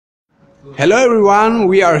Hello everyone,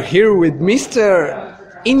 we are here with Mr.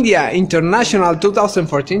 India International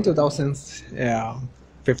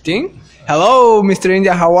 2014-2015. Hello Mr.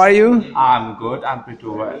 India, how are you? I'm good. I'm pretty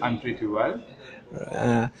well.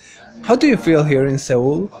 Uh, how do you feel here in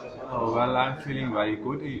Seoul? Well, I'm feeling very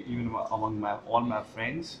good, even among all my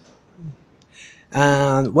friends.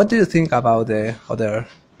 And what do you think about the other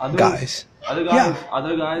guys? Other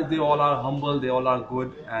guys, they all are humble. They all are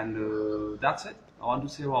good, and that's it. I want to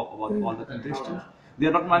say about all the contestants. They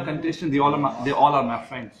are not my contestants. They all are my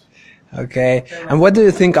friends. Okay, and what do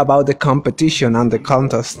you think about the competition and the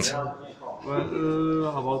contest? Well,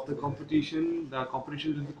 about the competition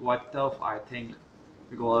will be quite tough, I think,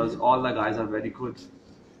 because all the guys are very good.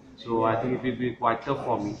 So I think it will be quite tough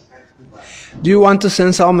for me. Do you want to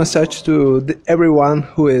send some message to everyone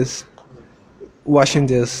who is watching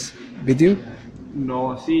this video?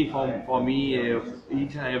 No, see, for me,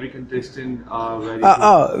 each and every contestant are very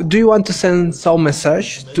good. Do you want to send some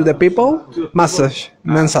message to the people? Message. To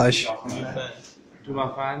my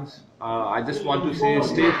fans, I just want to say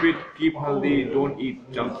stay fit, keep healthy, don't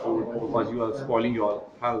eat junk food because you are spoiling your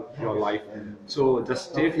health, your life. So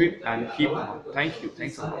just stay fit and keep on. Thank you.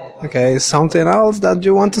 Thanks a lot. Okay, something else that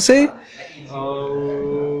you want to say?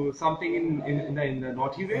 Something in the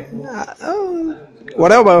naughty way?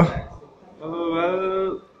 Whatever.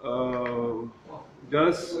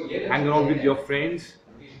 Just hang around with your friends,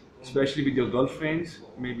 especially with your girlfriends.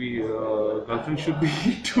 Maybe girlfriend should be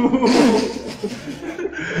too.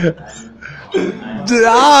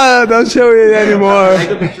 Don't show it anymore.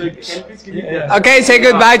 Okay, say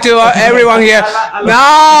goodbye to everyone here.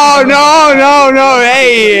 No.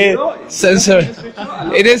 Hey, censor.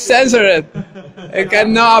 It is censored. It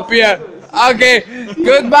cannot appear. Okay,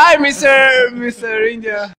 goodbye, Mr. India.